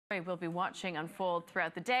We'll be watching unfold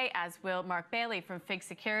throughout the day, as will Mark Bayley from FIIG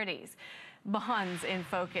Securities. Bonds in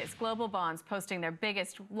focus. Global bonds posting their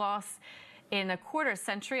biggest loss in a quarter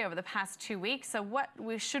century over the past 2 weeks. So what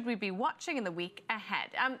should we be watching in the week ahead?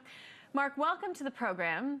 Mark, welcome to the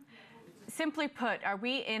program. Simply put, are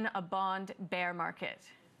we in a bond bear market?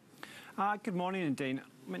 Good morning, Nadine.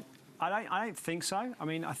 I don't think so.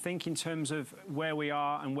 I think in terms of where we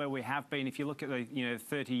are and where we have been, if you look at the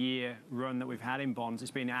 30-year run that we've had in bonds, it's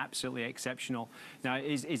been absolutely exceptional. Now,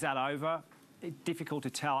 is that over? It's difficult to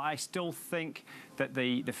tell. I still think that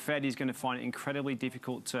the Fed is going to find it incredibly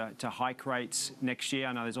difficult to hike rates next year.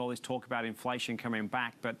 I know there's all this talk about inflation coming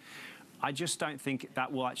back, but I just don't think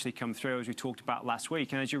that will actually come through, as we talked about last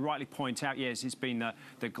week. And as you rightly point out, yes, it's been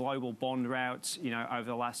the global bond rout, over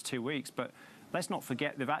the last 2 weeks, but let's not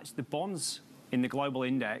forget the bonds in the global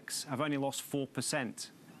index have only lost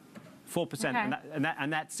 4%. 4%, okay.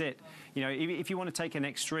 and that's it. If you want to take an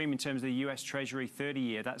extreme in terms of the US Treasury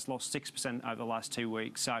 30-year, that's lost 6% over the last 2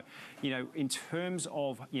 weeks. So, in terms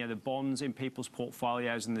of the bonds in people's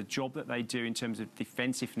portfolios and the job that they do in terms of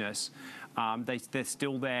defensiveness, they're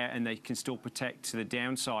still there and they can still protect to the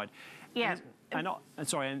downside. Yeah.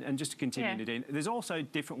 And just to continue, Nadine, there's also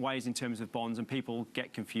different ways in terms of bonds, and people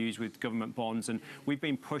get confused with government bonds. And we've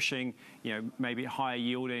been pushing, maybe higher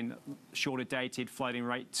yielding, shorter dated, floating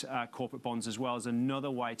rate corporate bonds as well as another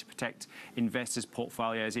way to protect investors'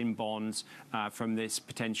 portfolios in bonds from this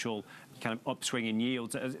potential kind of upswing in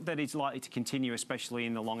yields that is likely to continue, especially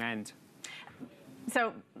in the long end.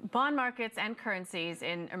 So bond markets and currencies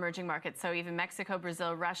in emerging markets, so even Mexico,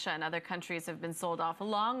 Brazil, Russia, and other countries have been sold off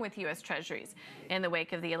along with U.S. Treasuries in the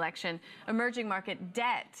wake of the election. Emerging market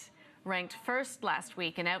debt ranked first last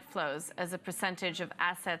week in outflows as a percentage of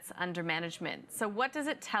assets under management. So what does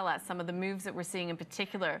it tell us, some of the moves that we're seeing in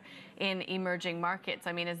particular in emerging markets?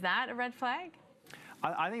 Is that a red flag?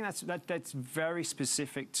 I think that's very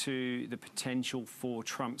specific to the potential for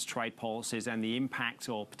Trump's trade policies and the impact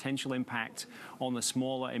or potential impact on the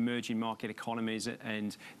smaller emerging market economies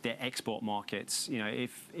and their export markets.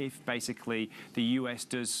 If basically the US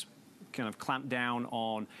does kind of clamp down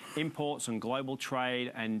on imports and global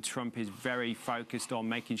trade, and Trump is very focused on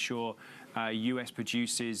making sure US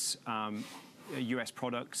produces US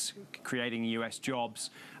products, creating US jobs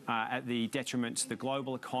at the detriment to the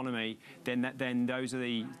global economy, then those are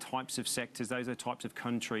the types of sectors, those are the types of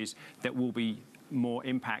countries that will be more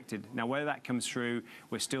impacted. Now, whether that comes through,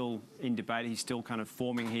 we're still in debate. He's still kind of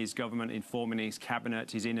forming his government, informing his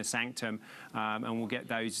cabinet, his inner sanctum, and we'll get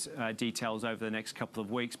those details over the next couple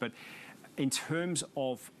of weeks. But in terms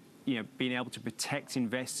of being able to protect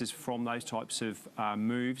investors from those types of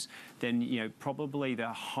moves, then probably the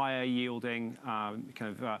higher yielding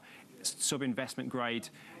sub-investment grade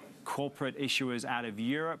corporate issuers out of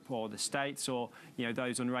Europe or the States, or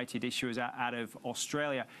those unrated issuers out of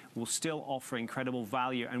Australia will still offer incredible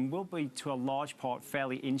value and will be to a large part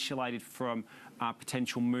fairly insulated from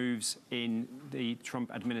potential moves in the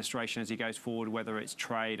Trump administration as he goes forward, whether it's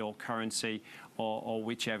trade or currency or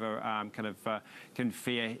whichever kind of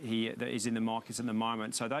fear that is in the markets at the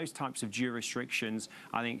moment. So those types of jurisdictions,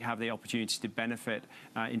 I think, have the opportunity to benefit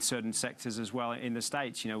in certain sectors as well in the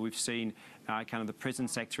States. We've seen kind of the prison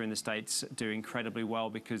sector in the States do incredibly well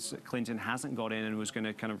because Clinton hasn't got in and was going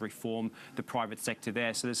to kind of reform the private sector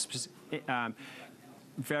there. So there's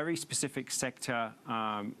very specific sector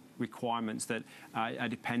requirements that are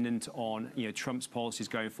dependent on Trump's policies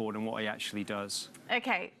going forward and what he actually does.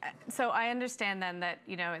 Okay, so I understand then that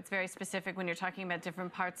it's very specific when you're talking about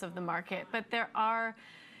different parts of the market, but there are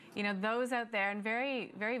those out there and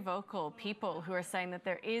very, very vocal people who are saying that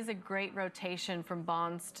there is a great rotation from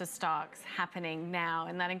bonds to stocks happening now,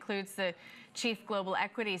 and that includes the chief global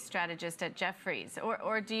equities strategist at Jefferies.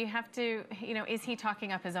 Or do you have to, is he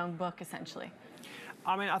talking up his own book essentially?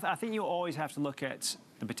 I think you always have to look at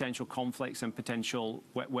the potential conflicts and potential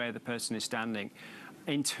where the person is standing.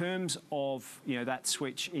 In terms of that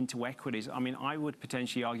switch into equities, I would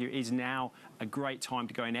potentially argue is now a great time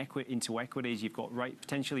to go into equities. You've got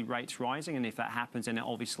potentially rates rising, and if that happens, then it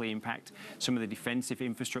obviously impact some of the defensive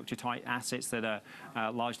infrastructure type assets that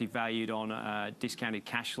are largely valued on discounted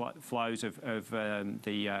cash flows of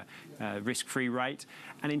the risk-free rate.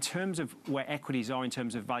 And in terms of where equities are in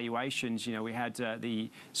terms of valuations, we had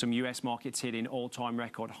some US markets hitting all-time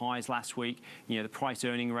record highs last week. The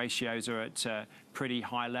price-earning ratios are at pretty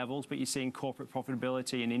high levels, but you're seeing corporate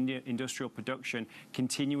profitability and industrial production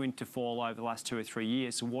continuing to fall over the last 2 or 3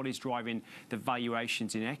 years. So what is driving the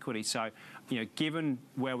valuations in equity? So, given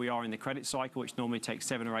where we are in the credit cycle, which normally takes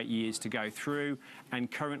 7 or 8 years to go through,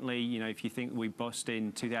 and currently, if you think we bust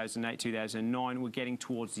in 2008, 2009, we're getting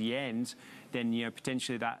towards the end. then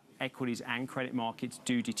potentially that equities and credit markets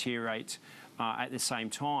do deteriorate at the same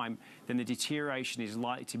time, then the deterioration is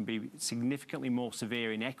likely to be significantly more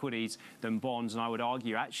severe in equities than bonds. And I would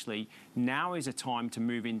argue, actually, now is a time to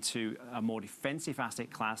move into a more defensive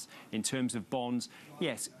asset class in terms of bonds.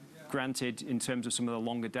 Yes, granted, in terms of some of the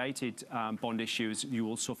longer dated bond issues, you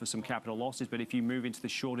will suffer some capital losses. But if you move into the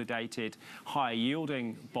shorter dated, higher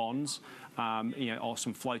yielding bonds, or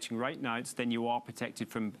some floating rate notes, then you are protected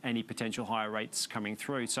from any potential higher rates coming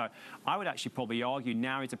through. So I would actually probably argue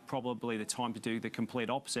now is probably the time to do the complete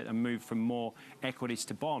opposite and move from more equities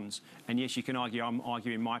to bonds. And yes, you can argue, I'm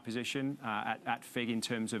arguing my position at FIIG in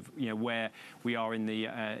terms of where we are in the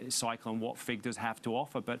cycle and what FIIG does have to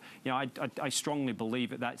offer. But I strongly believe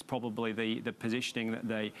that that's probably the positioning that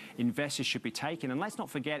the investors should be taking. And let's not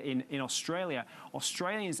forget, in Australia,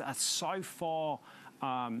 Australians are so far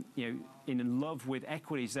in love with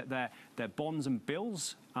equities that their bonds and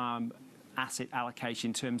bills asset allocation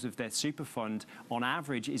in terms of their super fund on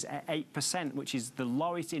average is at 8%, which is the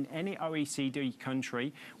lowest in any OECD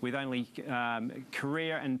country, with only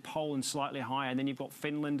Korea and Poland slightly higher. And then you've got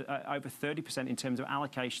Finland over 30% in terms of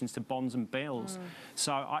allocations to bonds and bills.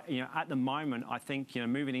 So at the moment, I think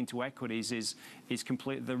moving into equities is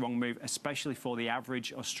completely the wrong move, especially for the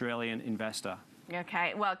average Australian investor.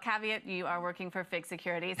 Okay, well, caveat, you are working for FIIG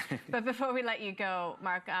Securities. But before we let you go,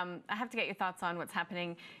 Mark, I have to get your thoughts on what's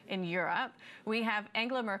happening in Europe. We have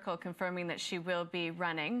Angela Merkel confirming that she will be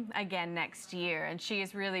running again next year, and she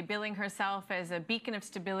is really billing herself as a beacon of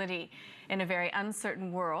stability in a very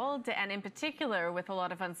uncertain world, and in particular with a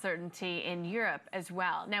lot of uncertainty in Europe as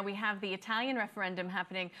well. Now, we have the Italian referendum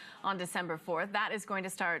happening on December 4th. That is going to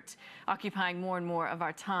start occupying more and more of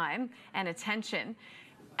our time and attention.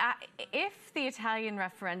 If the Italian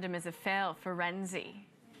referendum is a fail for Renzi,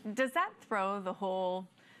 does that throw the whole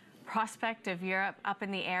prospect of Europe up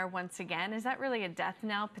in the air once again? Is that really a death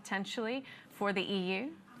knell potentially for the EU?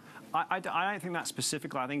 I don't think that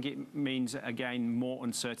specifically. I think it means, again, more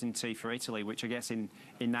uncertainty for Italy, which I guess in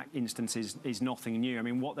that instance is nothing new. I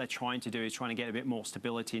mean, what they're trying to do is trying to get a bit more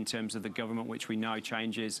stability in terms of the government, which we know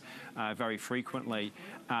changes very frequently.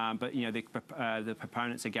 But the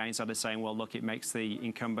proponents against are saying, well, look, it makes the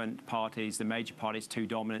incumbent parties, the major parties, too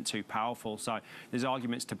dominant, too powerful. So there's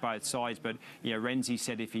arguments to both sides. But Renzi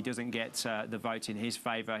said if he doesn't get the vote in his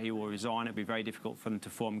favour, he will resign. It'll be very difficult for them to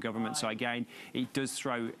form government. So again, it does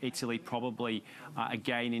throw Italy probably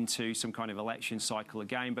again into some kind of election cycle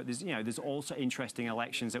again. But there's also interesting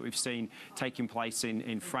elections that we've seen taking place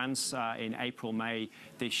in France in April, May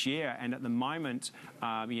this year. And at the moment,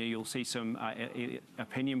 you'll see some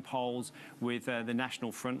opinion polls with the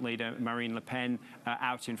National Front leader, Marine Le Pen,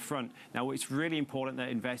 out in front. Now, it's really important that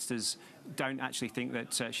investors don't actually think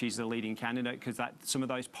that she's the leading candidate, because some of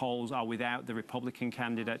those polls are without the Republican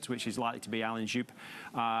candidate, which is likely to be Alan Juppe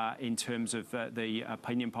in terms of the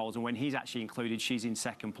opinion polls. And when he's actually included, she's in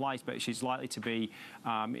second place, but she's likely to be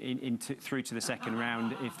through to the second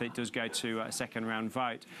round if it does go to a second round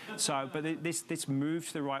vote. So, but this move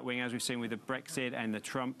to the right wing, as we've seen with the Brexit and the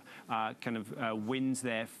Trump kind of wins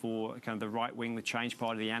there for kind of the right wing, the Change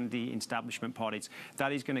Party, the anti-establishment parties,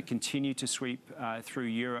 that is going to continue to sweep through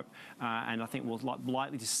Europe. And I think we're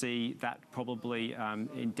likely to see that probably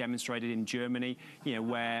demonstrated in Germany,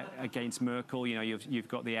 where against Merkel, you've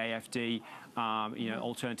got the AfD,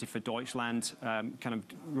 Alternative for Deutschland, kind of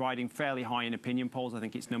riding fairly high in opinion polls. I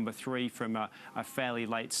think it's number 3 from a fairly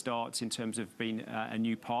late start in terms of being a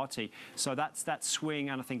new party. So that's that swing,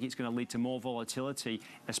 and I think it's going to lead to more volatility,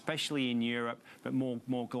 especially in Europe, but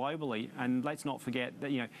more globally. And let's not forget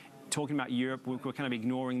that, talking about Europe, we're kind of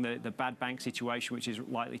ignoring the bad bank situation, which is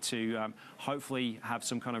likely to hopefully have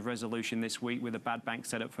some kind of resolution this week with a bad bank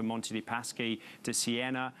set up for Monte dei Paschi to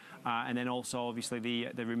Siena. And then also, obviously,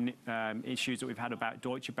 the issues that we've had about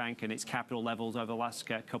Deutsche Bank and its capital levels over the last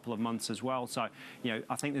couple of months as well. So,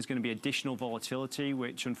 I think there's going to be additional volatility,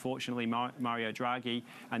 which unfortunately Mario Draghi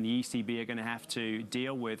and the ECB are going to have to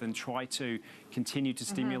deal with and try to continue to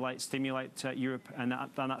stimulate Europe. And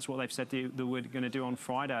that's what they've said they were going to do on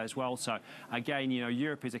Friday as well. So again,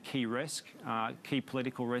 Europe is a key risk, key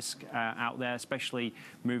political risk out there, especially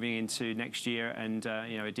moving into next year and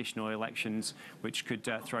additional elections, which could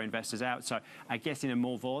throw investors out. So I guess in a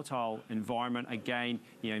more volatile environment, again,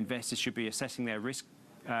 investors should be assessing their risk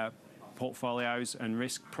portfolios and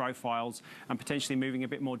risk profiles, and potentially moving a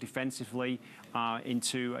bit more defensively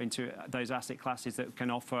into those asset classes that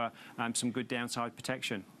can offer some good downside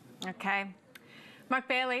protection. Okay. Mark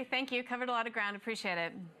Bayley, thank you. Covered a lot of ground. Appreciate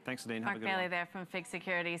it. Thanks, Nadine. Mark Bayley there from FIIG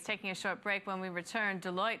Securities. Taking a short break. When we return,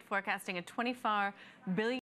 Deloitte forecasting a $24 billion